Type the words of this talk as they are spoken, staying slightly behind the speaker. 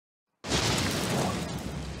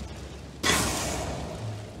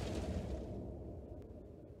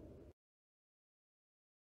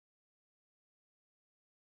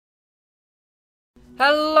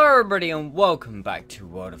Hello everybody and welcome back to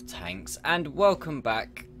World of Tanks, and welcome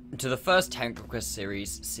back to the first Tank Request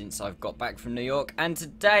series since I've got back from New York. And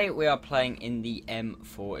today we are playing in the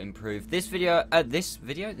M4 Improved. This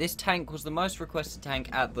tank was the most requested tank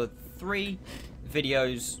at the 3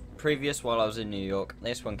 videos previous while I was in New York.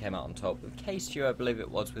 This one came out on top with K-Stew, I believe it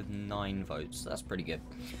was, with 9 votes. That's pretty good.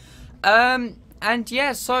 And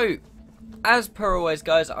yeah, so as per always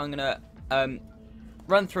guys, I'm gonna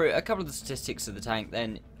run through a couple of the statistics of the tank,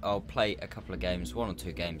 then I'll play a couple of games, 1 or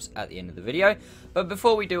 2 games at the end of the video. But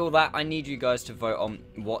before we do all that, I need you guys to vote on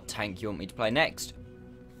what tank you want me to play next.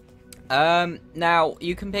 Now,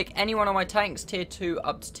 you can pick any one of my tanks, tier 2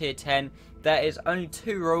 up to tier 10. There is only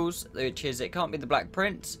 2 rules, which is it can't be the Black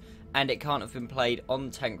Prince, and it can't have been played on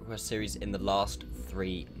the Tank Request series in the last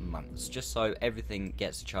 3 months, just so everything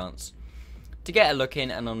gets a chance to get a look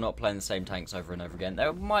in, and I'm not playing the same tanks over and over again.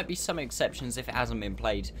 There might be some exceptions if it hasn't been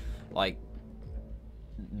played, like,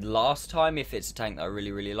 last time, if it's a tank that I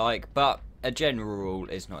really like, but a general rule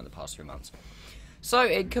is not in the past 3 months. So,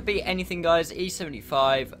 it could be anything, guys.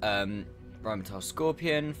 E75, Rheinmetall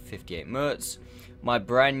Scorpion, 58 Mertz, my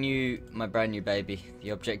brand new baby,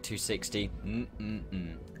 the Object 260,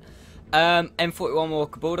 M41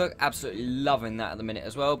 Walker Bulldog, absolutely loving that at the minute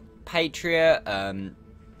as well, Patriot,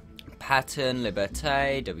 Patton,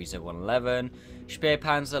 Liberté, WZ111,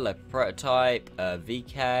 Speerpanzer, Leopard Prototype,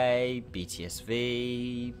 VK,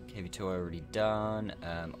 BTSV, KV2 already done,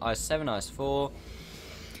 IS-7, IS-4,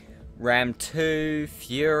 Ram 2,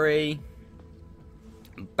 Fury,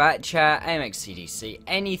 Batchat, AMX CDC,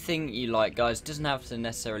 anything you like guys. Doesn't have to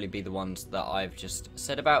necessarily be the ones that I've just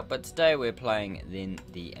said about, but today we're playing in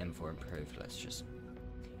the M4 Improved. Let's just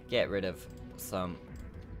get rid of some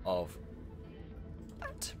of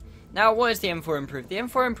that. Now, what is the M4 Improved? The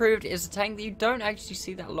M4 Improved is a tank that you don't actually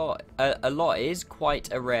see that a lot. It is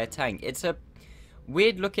quite a rare tank. It's a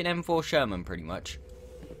weird-looking M4 Sherman, pretty much.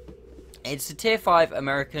 It's a Tier 5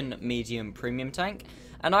 American medium premium tank,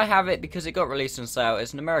 and I have it because it got released on sale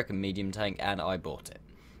as an American medium tank, and I bought it.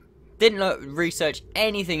 Didn't research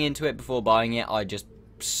anything into it before buying it. I just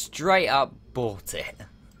straight up bought it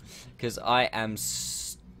because I am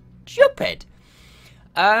stupid.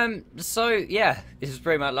 So yeah, this is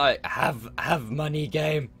pretty much like have money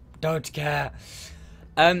game, don't care.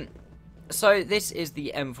 So this is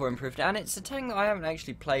the M4 Improved, and it's a tank that I haven't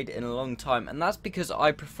actually played in a long time, and that's because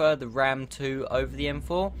I prefer the Ram 2 over the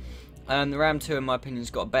M4. The Ram 2 in my opinion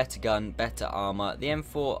has got a better gun, better armor. The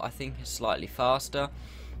M4 I think is slightly faster,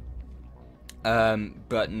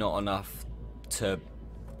 but not enough to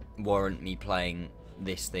warrant me playing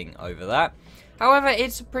this thing over that. However,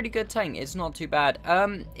 it's a pretty good tank. It's not too bad.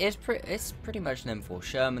 It's pretty much an M4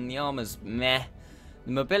 Sherman. The armor's meh.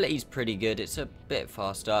 The mobility's pretty good. It's a bit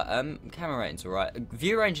faster. Camera rating's alright.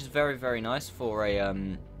 View range is very nice for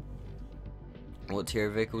a what tier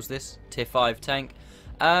of vehicle is this? Tier 5 tank.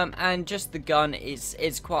 And just the gun,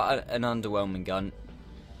 it's quite an underwhelming gun.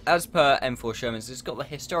 As per M4 Sherman's, it's got the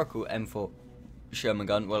historical M4 Sherman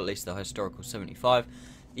gun. Well, at least the historical 75.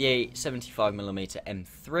 The 75mm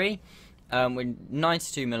M3. With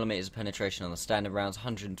 92mm of penetration on the standard rounds,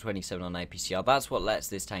 127 on APCR. That's what lets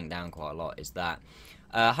this tank down quite a lot, is that.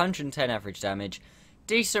 110 average damage,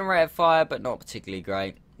 decent rate of fire, but not particularly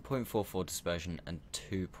great. 0.44 dispersion and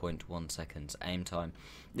 2.1 seconds aim time.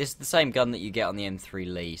 This is the same gun that you get on the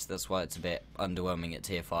M3 Lee, so that's why it's a bit underwhelming at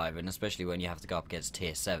tier 5, and especially when you have to go up against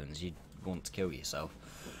tier 7s, you want to kill yourself.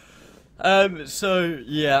 So,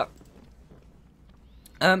 yeah.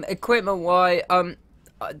 Equipment-wise,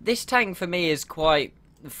 this tank for me is quite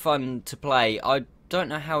fun to play. I don't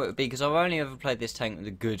know how it would be because I've only ever played this tank with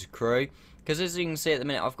a good crew. Because as you can see at the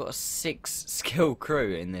minute, I've got a 6 skill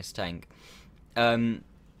crew in this tank. Because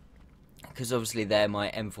obviously they're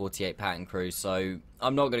my M48 pattern crew, so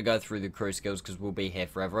I'm not going to go through the crew skills because we'll be here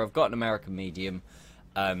forever. I've got an American medium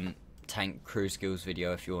tank crew skills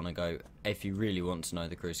video if you really want to know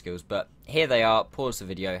the crew skills. But here they are. Pause the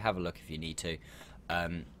video, have a look if you need to.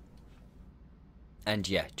 And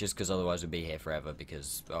yeah, just because otherwise we'll be here forever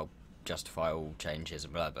because I'll justify all changes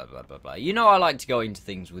and blah blah blah blah blah. You know I like to go into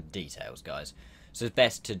things with details, guys. So it's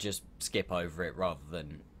best to just skip over it rather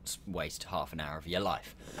than waste half an hour of your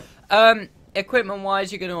life. Equipment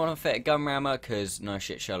wise, you're going to want to fit a gun rammer because no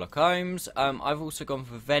shit Sherlock Holmes. I've also gone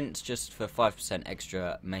for vents just for 5%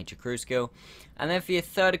 extra major crew skill. And then for your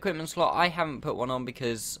third equipment slot, I haven't put one on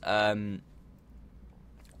because I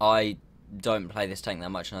don't play this tank that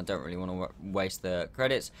much and I don't really want to waste the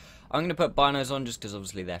credits. I'm going to put binos on just because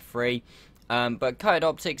obviously they're free. But coated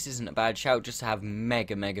optics isn't a bad shout just to have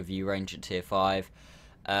mega view range at tier 5.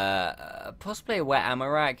 Possibly a wet ammo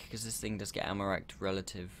rack because this thing does get ammo racked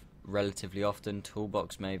relatively often.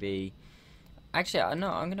 Toolbox maybe. Actually, no,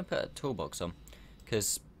 I'm going to put a toolbox on.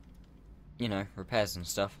 Because, you know, repairs and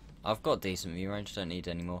stuff. I've got decent view range, don't need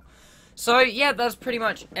any more. So, yeah, that's pretty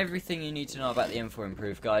much everything you need to know about the M4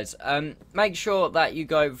 Improved, guys. Make sure that you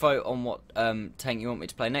go vote on what tank you want me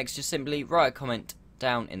to play next. Just simply write a comment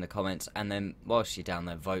down in the comments, and then whilst you're down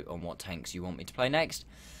there, vote on what tanks you want me to play next.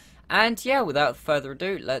 And, yeah, without further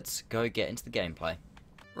ado, let's go get into the gameplay.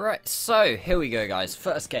 Right, so, here we go, guys.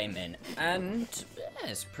 First game in. And, yeah,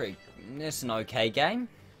 it's an okay game.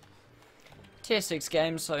 Tier 6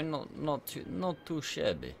 game, so not too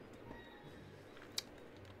shabby.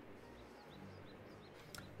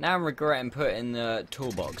 Now I'm regretting putting the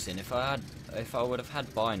toolbox in. If I would have had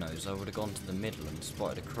binos, I would have gone to the middle and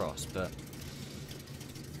spotted across. But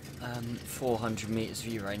 400 meters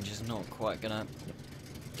view range is not quite gonna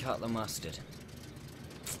cut the mustard.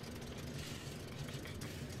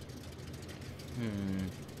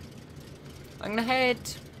 I'm gonna head.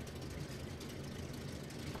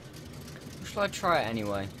 Or shall I try it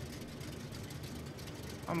anyway?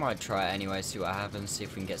 I might try it anyway. See what happens. See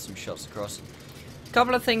if we can get some shots across.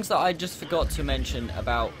 Couple of things that I just forgot to mention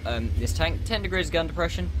about this tank. 10 degrees gun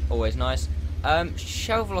depression, always nice.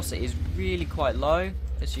 Shell velocity is really quite low,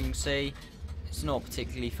 as you can see. It's not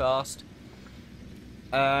particularly fast.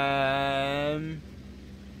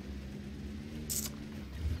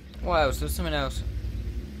 What else? There's something else.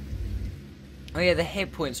 Oh yeah, the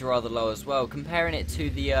hit points are rather low as well. Comparing it to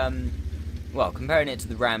the comparing it to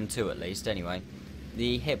the Ram 2 at least. Anyway,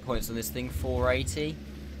 the hit points on this thing 480.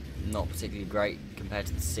 Not particularly great compared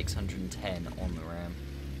to the 610 on the Ram.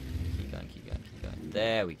 Keep going, keep going, keep going.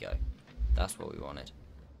 There we go. That's what we wanted.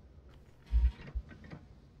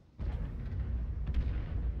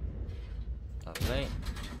 Lovely.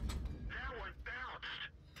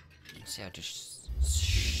 See how just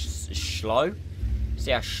slow?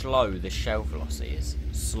 See how slow the shell velocity is.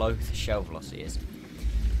 Slow the shell velocity is.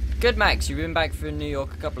 Good, Max. You've been back from New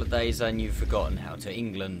York a couple of days and you've forgotten how to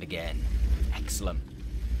England again. Excellent.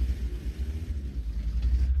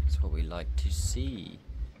 What we like to see.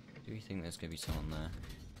 Do we think there's going to be someone there?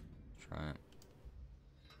 Try it.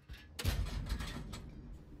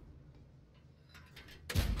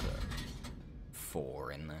 Put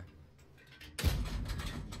 4 in there.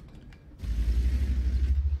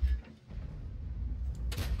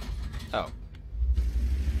 Oh.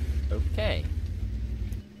 Okay.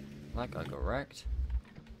 That guy got wrecked.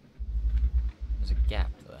 There's a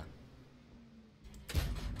gap there.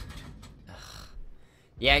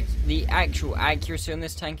 Yeah, the actual accuracy on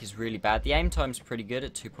this tank is really bad. The aim time's pretty good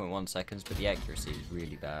at 2.1 seconds, but the accuracy is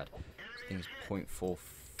really bad. I think it's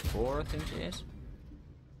 0.44, I think it is.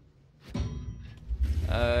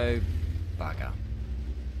 Oh, bugger.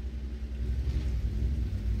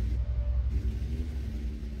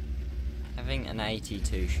 Having an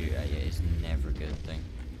 82 shooter is never a good thing.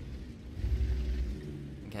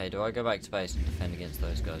 Okay, do I go back to base and defend against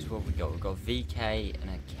those guys? What have we got? We've got VK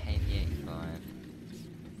and a KV-85.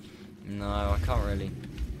 No, I can't really.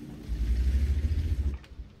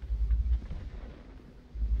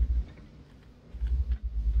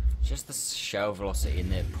 Just the shell velocity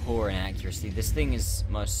and the poor inaccuracy. This thing is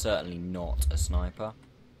most certainly not a sniper.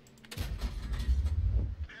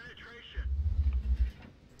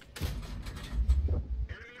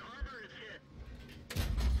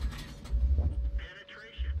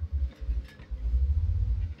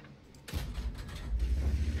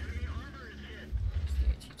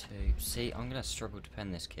 See, I'm gonna struggle to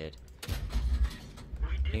pen this kid.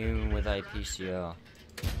 Even with a PCR.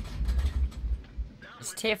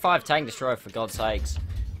 It's a tier 5 tank destroyer, for God's sakes.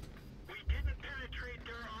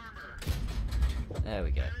 There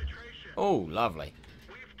we go. Oh, lovely.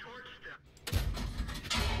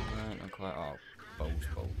 No, not quite. Oh,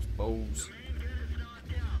 balls.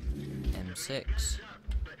 M6.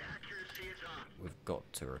 We've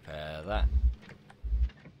got to repair that.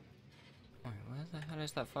 Wait, where the hell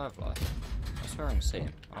is that Firefly? I swear I can see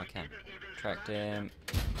him. Oh, I can. Tracked him.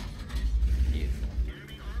 Beautiful.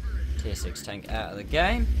 Tier 6 tank out of the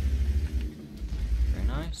game. Very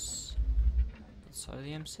nice. So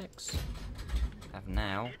the M6. Have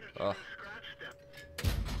now. Oh.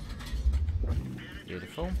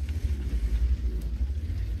 Beautiful.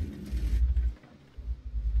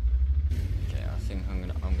 Okay, I think I'm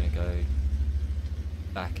gonna go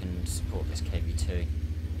back and support this KV2.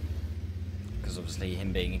 Because obviously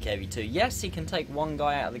him being a KV2, yes, he can take one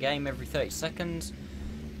guy out of the game every 30 seconds,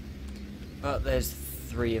 but there's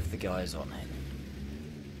 3 of the guys on him.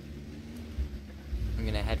 I'm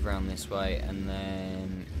going to head round this way, and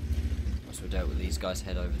then once we're dealt with these guys,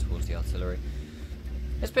 head over towards the artillery.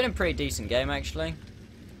 It's been a pretty decent game, actually.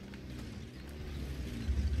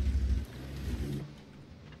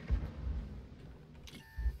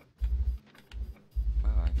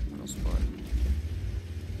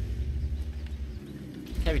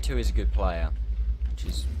 KV2 is a good player, which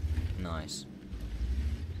is nice.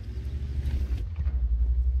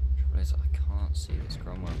 I can't see this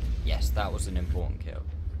Cromwell. Yes, that was an important kill.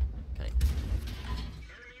 Okay.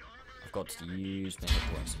 I've got to use my hit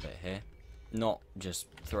points a bit here. Not just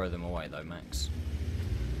throw them away though, Max.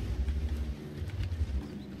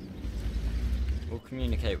 We'll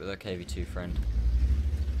communicate with our KV2 friend.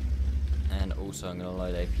 And also I'm going to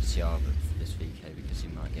load APCR for this VK because he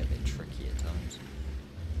might get a bit tricky at times.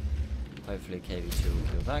 Hopefully KV2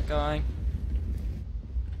 will kill that guy.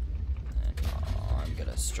 And I'm going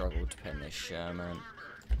to struggle to pin this Sherman.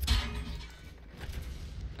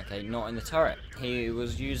 Okay, not in the turret. He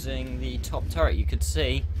was using the top turret, you could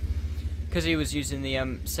see. Because he was using the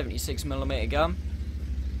 76mm gun.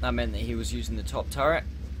 That meant that he was using the top turret.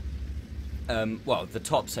 Well, the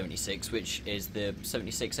top 76, which is the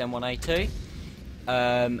 76 M1A2.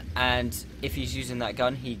 And if he's using that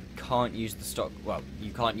gun, he can't use the stock. Well,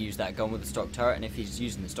 you can't use that gun with the stock turret, and if he's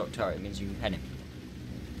using the stock turret, it means you can pen him.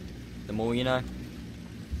 The more you know.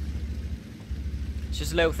 It's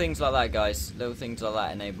just little things like that, guys. Little things like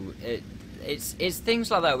that enable it. It's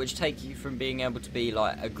things like that which take you from being able to be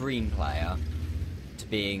like a green player to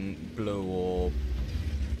being blue or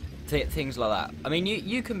things like that. I mean,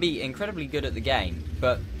 you can be incredibly good at the game,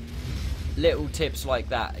 but little tips like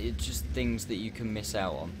that, it's just things that you can miss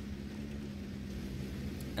out on.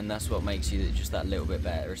 And that's what makes you just that little bit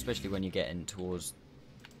better, especially when you get in towards...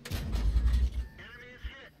 Can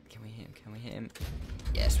we hit him? Can we hit him?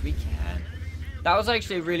 Yes, we can. That was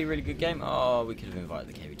actually a really, really good game. Oh, we could have invited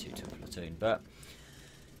the KV2 to a platoon, but...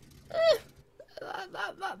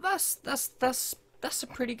 that's a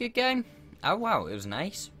pretty good game. Oh wow, it was an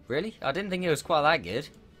ace. Really? I didn't think it was quite that good.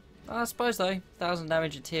 I suppose though, 1000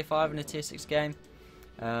 damage at tier 5 in a tier 6 game.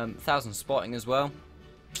 1000 spotting as well.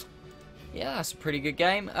 Yeah, that's a pretty good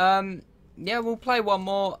game. Yeah, we'll play one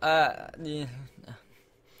more. Yeah.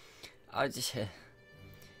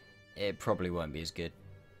 It probably won't be as good.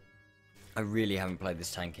 I really haven't played this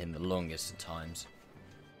tank in the longest of times.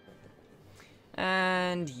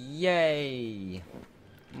 And yay!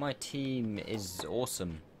 My team is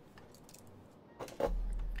awesome.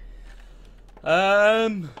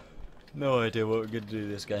 No idea what we're going to do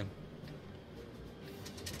this game.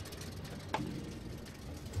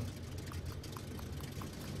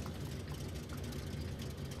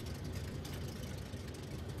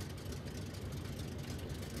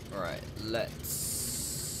 Alright,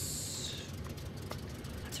 let's...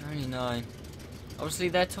 It's only 9. Obviously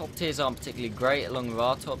their top tiers aren't particularly great along with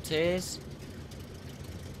our top tiers.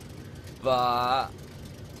 But...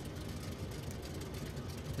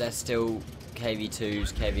 they're still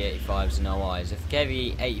KV2s, KV85s and OIs. If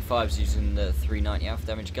KV85's using the 390 alpha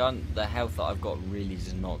damage gun, the health that I've got really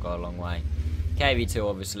does not go a long way. KV2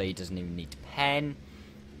 obviously doesn't even need to pen.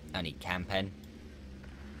 Only can pen.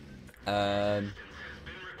 And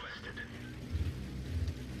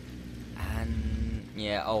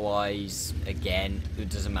yeah, OIs, again, it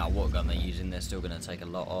doesn't matter what gun they're using, they're still going to take a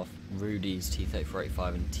lot off. Rudy's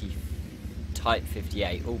T-3485 and T-Type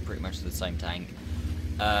 58, all pretty much the same tank.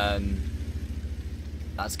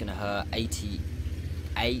 That's going to hurt.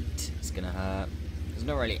 88 is going to hurt. There's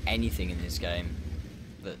not really anything in this game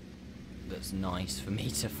that's nice for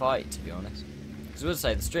me to fight, to be honest. Because I would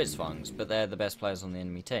say the Stritzfungs, but they're the best players on the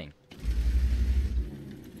enemy team.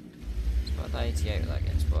 Spot the 88 without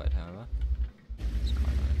getting spotted, however. It's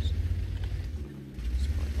quite nice.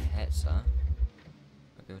 Spot the Hetzer.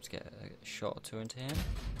 I'll be able to get a shot or two into him.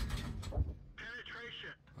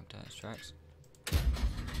 Knocked out his tracks.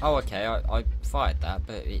 Oh, okay, I fired that,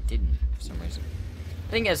 but it didn't for some reason.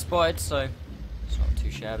 I didn't get spotted, so it's not too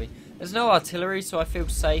shabby. There's no artillery, so I feel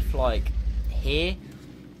safe, like, here.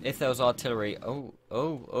 If there was artillery... Oh.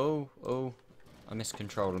 I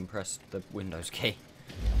miscontrolled and pressed the Windows key.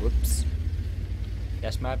 Whoops.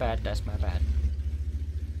 That's my bad, that's my bad.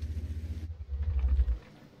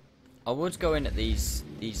 I would go in at these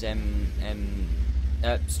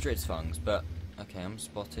Stritzfungs, but... Okay, I'm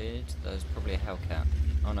spotted. There's probably a Hellcat.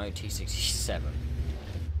 Oh no, T-67.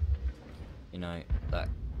 You know, that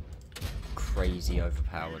crazy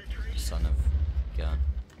overpowered son of gun.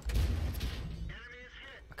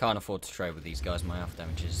 I can't afford to trade with these guys. My alpha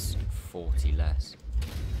damage is 40 less.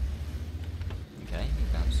 Okay, he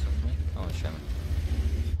bounced off me. Oh, show me.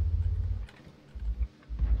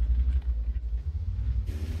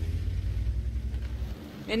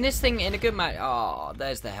 In this thing, in a good match... Oh,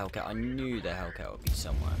 there's the Hellcat. I knew the Hellcat would be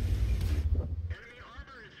somewhere.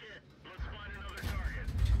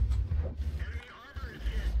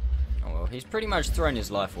 Oh well, he's pretty much thrown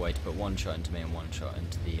his life away to put one shot into me and one shot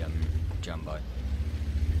into the Jumbo.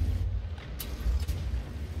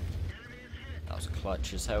 was a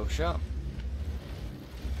clutch as hell shot.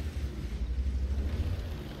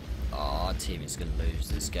 Oh, our team is going to lose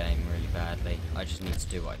this game really badly. I just need to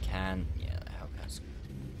do what I can. Yeah, the Hellcats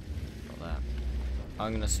got that.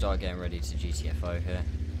 I'm going to start getting ready to GTFO here.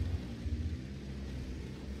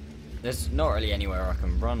 There's not really anywhere I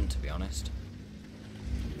can run, to be honest.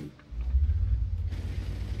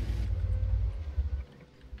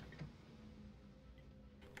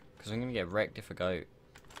 Because I'm going to get wrecked if I go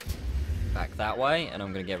back that way, and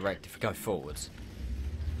I'm going to get wrecked if I go forwards.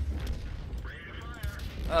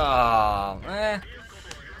 Ah,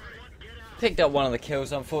 picked up one of the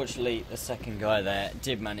kills. Unfortunately, the second guy there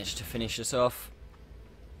did manage to finish us off.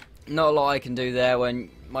 Not a lot I can do there when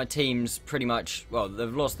my team's pretty much, well,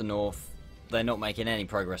 they've lost the north. They're not making any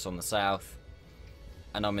progress on the south.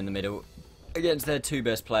 And I'm in the middle against their two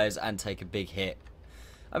best players and take a big hit.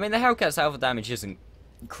 I mean, the Hellcat's alpha damage isn't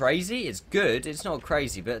crazy. It's good. It's not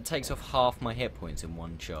crazy, but it takes off half my hit points in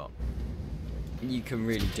one shot. You can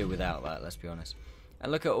really do without that, let's be honest.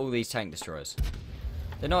 And look at all these tank destroyers.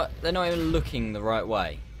 They're not even looking the right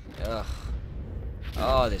way. Ugh.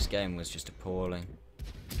 Oh, this game was just appalling.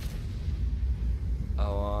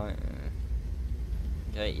 Oh,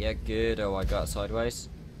 okay, yeah, good. Oh, I got sideways.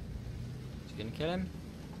 Is he gonna kill him?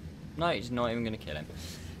 No, he's not even gonna kill him.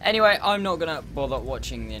 Anyway, I'm not gonna bother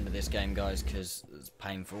watching the end of this game, guys, because it's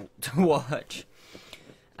painful to watch.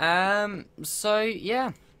 So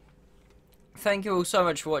yeah. Thank you all so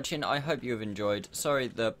much for watching. I hope you have enjoyed. Sorry,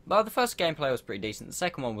 the first gameplay was pretty decent. The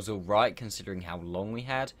second one was alright, considering how long we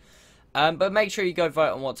had. But make sure you go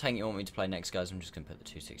vote on what tank you want me to play next, guys. I'm just going to put the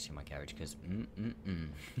 260 in my carriage, because...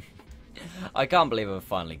 I can't believe I've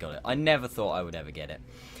finally got it. I never thought I would ever get it.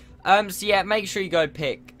 So yeah, make sure you go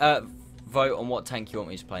vote on what tank you want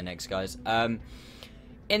me to play next, guys.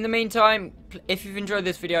 In the meantime, if you've enjoyed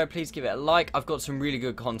this video, please give it a like. I've got some really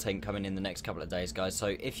good content coming in the next couple of days, guys.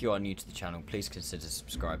 So if you are new to the channel, please consider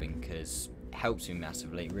subscribing, because it helps me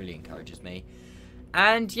massively. It really encourages me.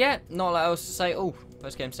 And yeah, not a lot else to say. Oh,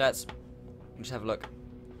 post-game stats. Let's have a look.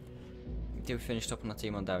 Did we finish top on the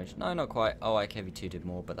team on damage? No, not quite. Oh, IKV2 did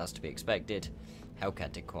more, but that's to be expected.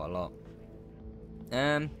 Hellcat did quite a lot.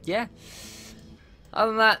 Yeah.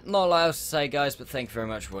 Other than that, not a lot else to say, guys, but thank you very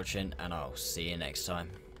much for watching, and I'll see you next time.